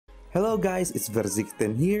Hello guys, it's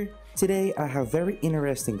Verzikten here. Today I have very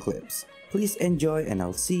interesting clips. Please enjoy and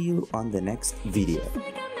I'll see you on the next video.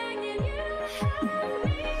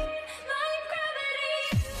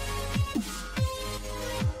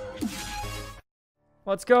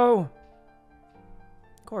 Let's go.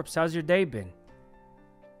 Corpse, how's your day been?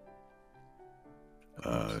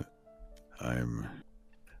 I'm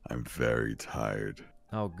very tired.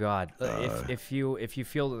 Oh God. If you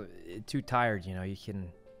feel too tired, you know, you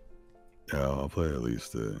can. Yeah, I'll play at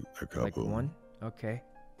least a couple. Like one? Okay.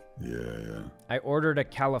 Yeah. I ordered a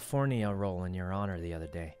California roll in your honor the other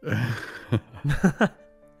day.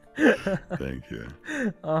 Thank you.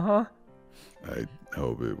 Uh-huh. I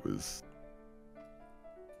hope it was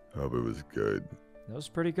good. That was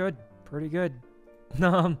pretty good. Pretty good.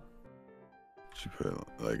 Should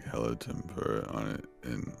put like hella tempura on it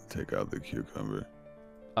and take out the cucumber.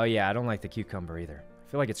 Oh yeah, I don't like the cucumber either.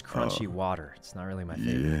 I feel like it's crunchy water. It's not really my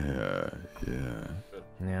favorite.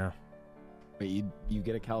 Yeah. Wait, you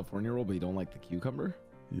get a California roll, but you don't like the cucumber?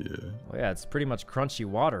 Yeah. Well, yeah, it's pretty much crunchy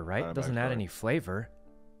water, right? It doesn't add any flavor.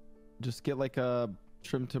 Just get like a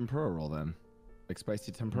shrimp tempura roll then. Like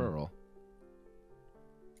spicy tempura roll.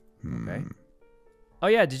 Okay. Oh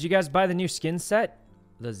yeah, did you guys buy the new skin set?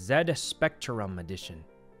 The ZEDD Spectrum Edition.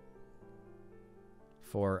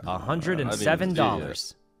 For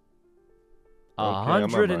 $107.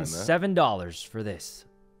 $107 for this.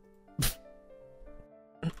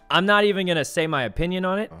 I'm not even gonna say my opinion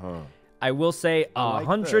on it. I will say $107.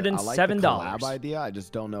 I like the collab idea. I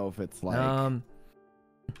just don't know if it's like. All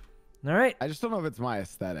right. I just don't know if it's my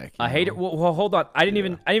aesthetic. I hate it. Well, hold on. I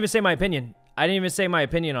didn't even say my opinion. I didn't even say my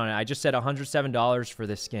opinion on it. I just said $107 for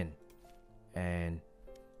this skin, and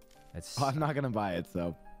it's. I'm not gonna buy it,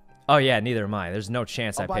 so. Oh yeah, neither am I. There's no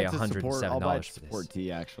chance I pay $107 I'll buy it to for support this.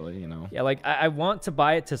 T, actually, you know. Yeah, like I want to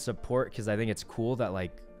buy it to support because I think it's cool that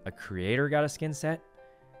like a creator got a skin set,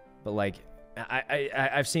 but like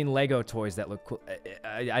I've seen Lego toys that look cool.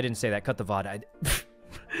 I didn't say that. Cut the VOD.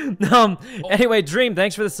 Anyway, Dream,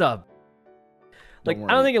 thanks for the sub. Like, I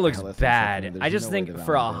don't think it looks bad. I just think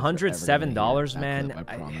for $107, man,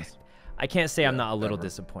 I can't say I'm not a little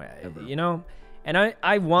disappointed, you know? And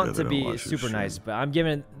I want to be super nice, but I'm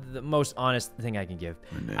giving it the most honest thing I can give.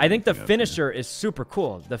 I think the finisher is super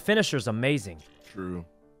cool. The finisher's amazing. True.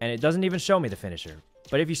 And it doesn't even show me the finisher.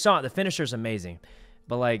 But if you saw it, the finisher's amazing.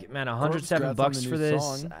 But like, man, $107 for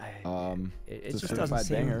this, it just doesn't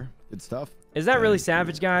seem. Good stuff. Is that really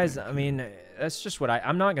savage, guys? I mean, that's just what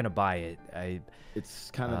I'm not gonna buy it.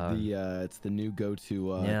 It's kind of it's the new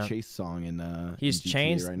go-to chase song in he's in GTA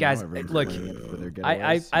changed, right guys. Now. Look,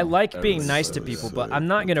 I like being nice to people, but I'm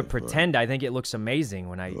not gonna pretend I think it looks amazing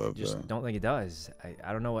when I just don't think it does.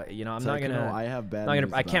 I don't know what, you know. I'm not gonna. I have bad.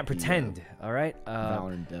 I can't pretend. All right.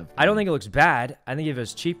 Valorant dev. I don't think it looks bad. I think if it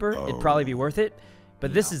was cheaper, it'd probably be worth it.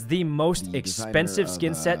 But this is the most expensive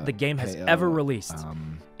skin set the game has ever released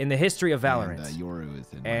in the history of Valorant.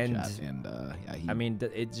 I mean,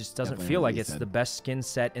 it just doesn't feel like it's the best skin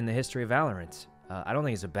set in the history of Valorant. I don't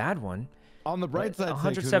think it's a bad one. On the bright side,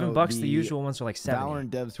 $107. The usual ones are like $70. Valorant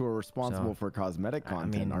devs who are responsible for cosmetic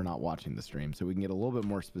content are not watching the stream, so we can get a little bit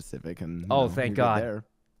more specific. And thank God. There.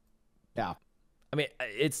 Yeah. I mean,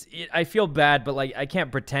 I feel bad, but like I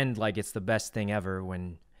can't pretend like it's the best thing ever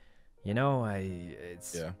when. You know, I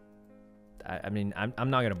mean, I'm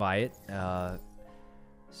not gonna buy it.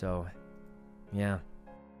 So, yeah.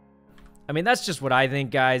 I mean, that's just what I think,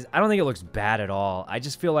 guys. I don't think it looks bad at all. I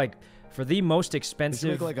just feel like for the most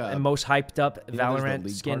expensive and most hyped up Valorant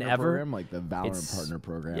skin ever, program, like the Valorant partner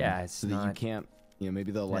program. Yeah, it's so not. That you can't,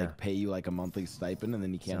 maybe they'll like pay you like a monthly stipend, and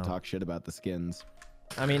then you can't talk shit about the skins.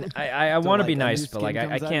 I mean, I want to be nice, but like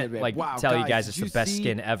I can't like tell you guys it's the best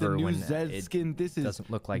skin ever when it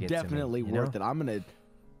doesn't look like it's definitely worth it. I'm gonna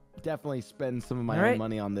definitely spend some of my own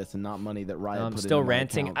money on this and not money that Riot put in. I'm still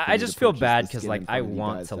ranting. I just feel bad because like I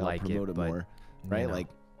want to like it, but more, right? Like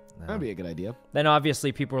that'd be a good idea. Then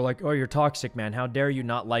obviously people are like, "Oh, you're toxic, man. How dare you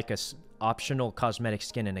not like a optional cosmetic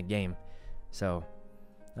skin in a game?" So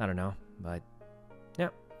I don't know, but yeah.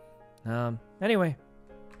 Anyway,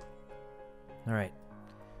 all right.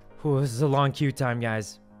 Ooh, this is a long queue time,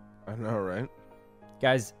 guys. I know, right?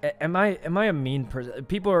 Guys, am I a mean person?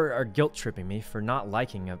 People are guilt tripping me for not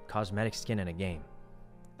liking a cosmetic skin in a game.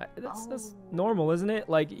 That's normal, isn't it?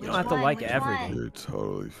 Like you don't have to like everything. You're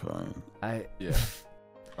totally fine. Yeah.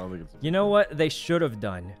 I don't think it's. You know what they should have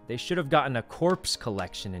done? They should have gotten a corpse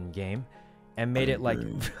collection in game, and made it like.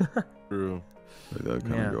 True. Like that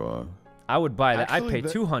kind of go off. I would buy that. Actually, I pay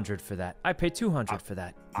 $200 for that. I pay $200 for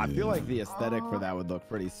that. I feel like the aesthetic for that would look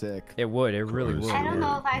pretty sick. It would. It really would. I don't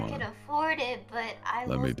know if I could afford it, but I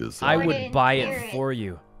would buy it for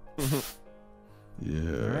you.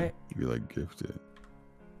 Yeah. All right. You like gifted.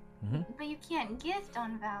 But you can't gift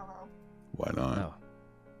on Valo. Why not? No.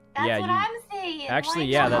 That's Yeah, what you- I'm saying. Actually,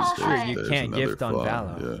 Why yeah, not? that's true. You There's can't another gift on flaw,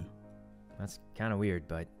 Valo. Yeah. That's kind of weird,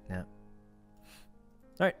 but yeah.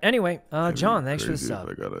 All right. Anyway, It'd be John, thanks for the crazy if sub.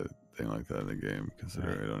 I got a thing like that in the game,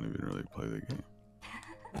 considering I don't even really play the game.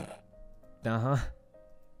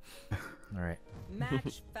 All right.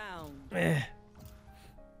 Match found.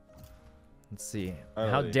 Let's see. All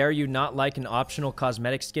How right. dare you not like an optional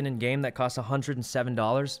cosmetic skin in game that costs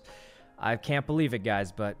 $107? I can't believe it,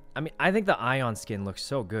 guys, but I mean, I think the Ion skin looks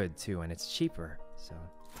so good too, and it's cheaper. So,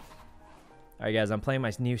 all right, guys, I'm playing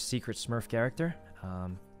my new secret Smurf character.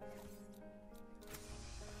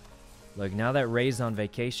 Look, now that Ray's on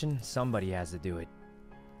vacation, somebody has to do it.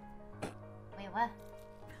 Wait, what?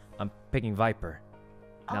 I'm picking Viper.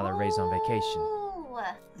 Now that Ray's on vacation. Oh.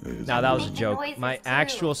 Now that was a Making joke. noises My too.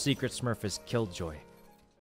 actual secret Smurf is Killjoy.